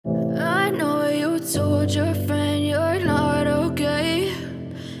told your friend you're not okay,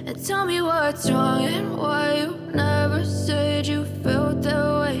 and tell me what's wrong and why you never said you felt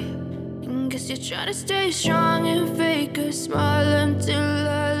that way. And guess you're trying to stay strong and fake a smile until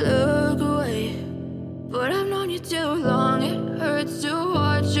I look away. But I've known you too long, it hurts to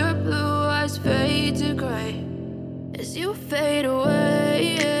watch your blue eyes fade to gray as you fade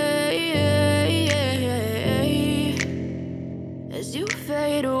away, as you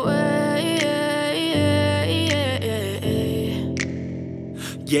fade away.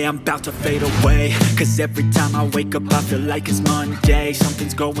 Yeah, I'm about to fade away, cause every time I wake up I feel like it's Monday.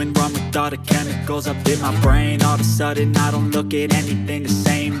 Something's going wrong with all the chemicals up in my brain. All of a sudden I don't look at anything the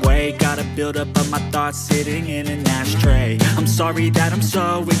same way. Got a buildup of my thoughts sitting in an ashtray. I'm sorry that I'm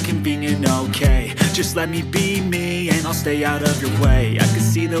so inconvenient, okay. Just let me be me and I'll stay out of your way. I can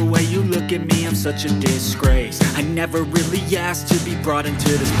see the way you look at me, I'm such a disgrace. I never really asked to be brought into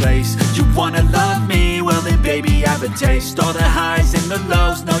this place. You wanna love me? Well then baby, have a taste. All the highs and the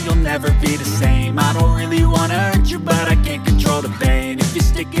lows, no, you'll never be the same. I don't really wanna hurt you, but I can't control the pain. If you're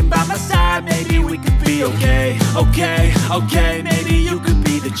sticking by my side, maybe we could be okay. Okay, maybe you could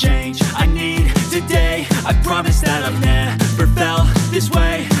be the change I need today. I promise that I've never felt this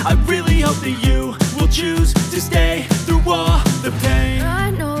way. I really hope that you will choose to stay through all the pain.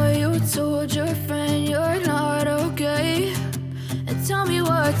 I know you told your friend you're not okay, and tell me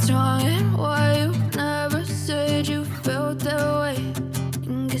what's wrong and why you never said you felt that way.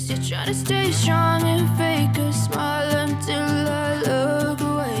 Guess you're trying to stay strong and fake a smile until I look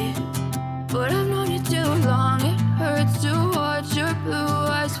away. But I've known you too long, it hurts to watch your blue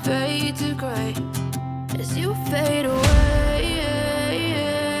eyes fade to gray as you fade away,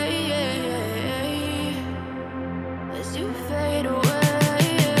 as you fade away,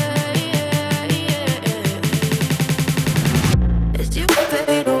 as you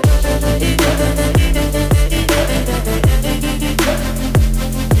fade away.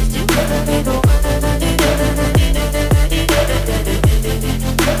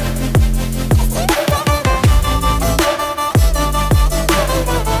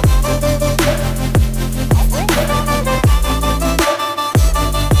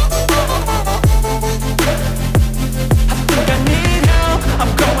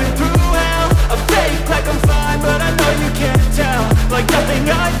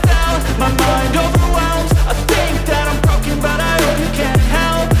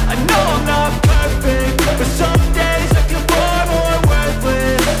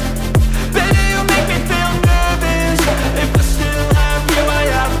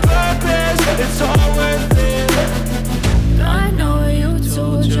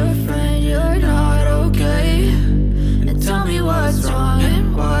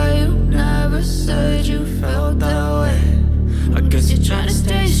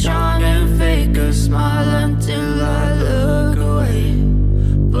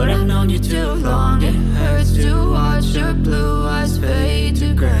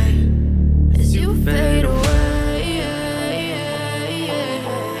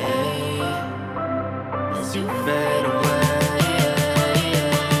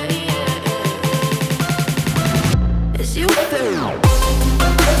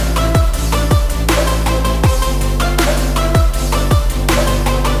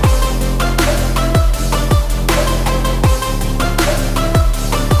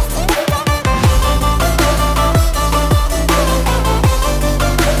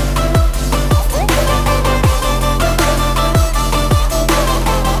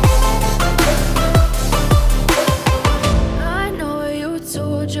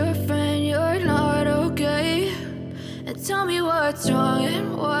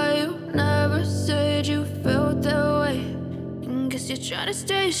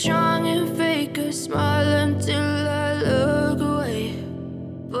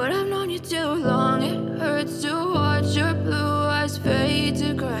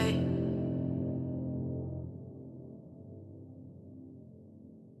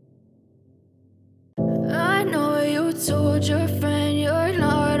 Told your friend you're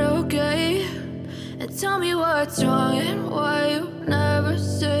not okay, and tell me what's wrong and why you never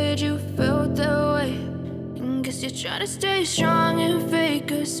said you felt that way. And guess you're trying to stay strong and fake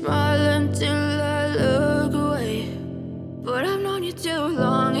a smile until I look away. But I've known you too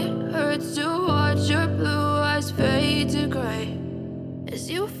long, it hurts to watch your blue eyes fade to gray as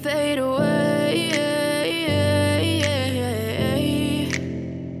you fade away,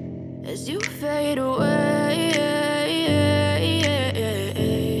 as you fade away.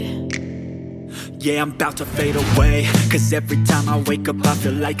 Yeah, I'm about to fade away, cause every time I wake up I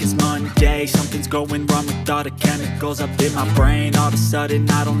feel like it's Monday. Something's going wrong with all the chemicals up in my brain. All of a sudden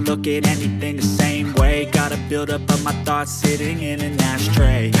I don't look at anything the same way. Got a buildup of my thoughts sitting in an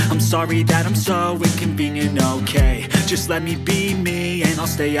ashtray. I'm sorry that I'm so inconvenient, okay. Just let me be me and I'll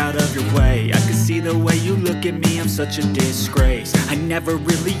stay out of your way. I can see the way you look at me, I'm such a disgrace. I never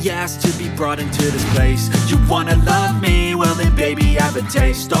really asked to be brought into this place. You wanna love me? Well then baby I have a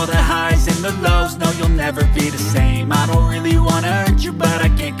taste. All the highs and the lows, no you'll never be the same. I don't really wanna hurt you but I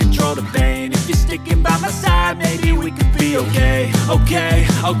can't control the pain. If you're sticking by my side, maybe we could be okay.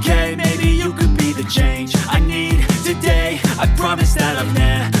 Okay, maybe you could be the change I need today. I promise that I've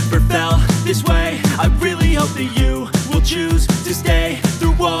never felt this way. I really hope that you will choose to stay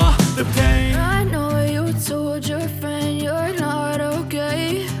through all the pain. I know you told your friend you're not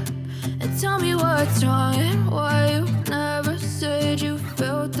okay, and tell me what's wrong and why you never said you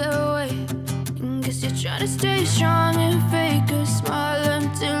felt that way. Guess you're trying to stay strong and fake a smile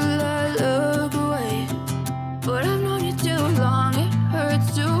until I look away. But I've known you too long, it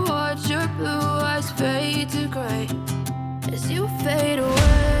hurts to watch your blue eyes fade to gray as you fade away.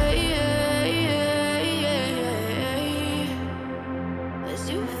 As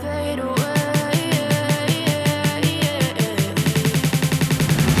you fade away.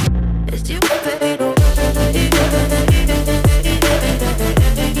 As you fade away.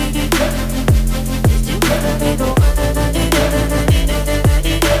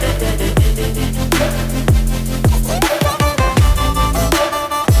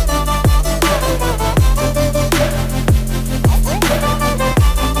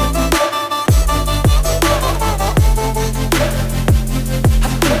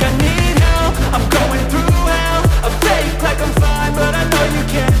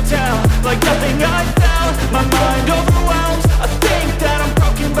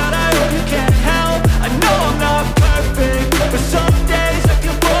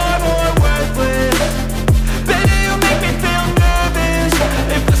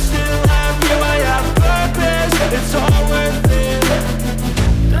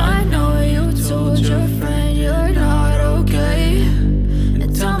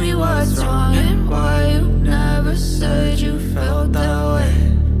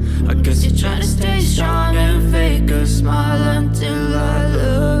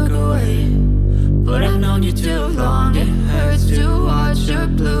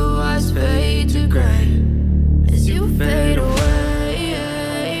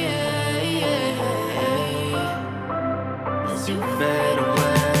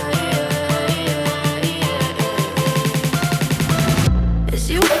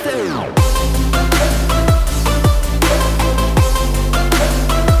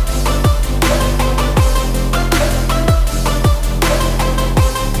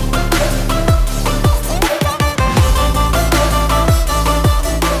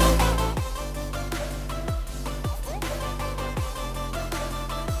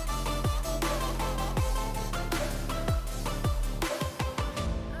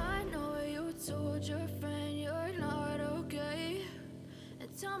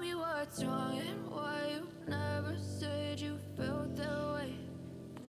 Tell me what's wrong and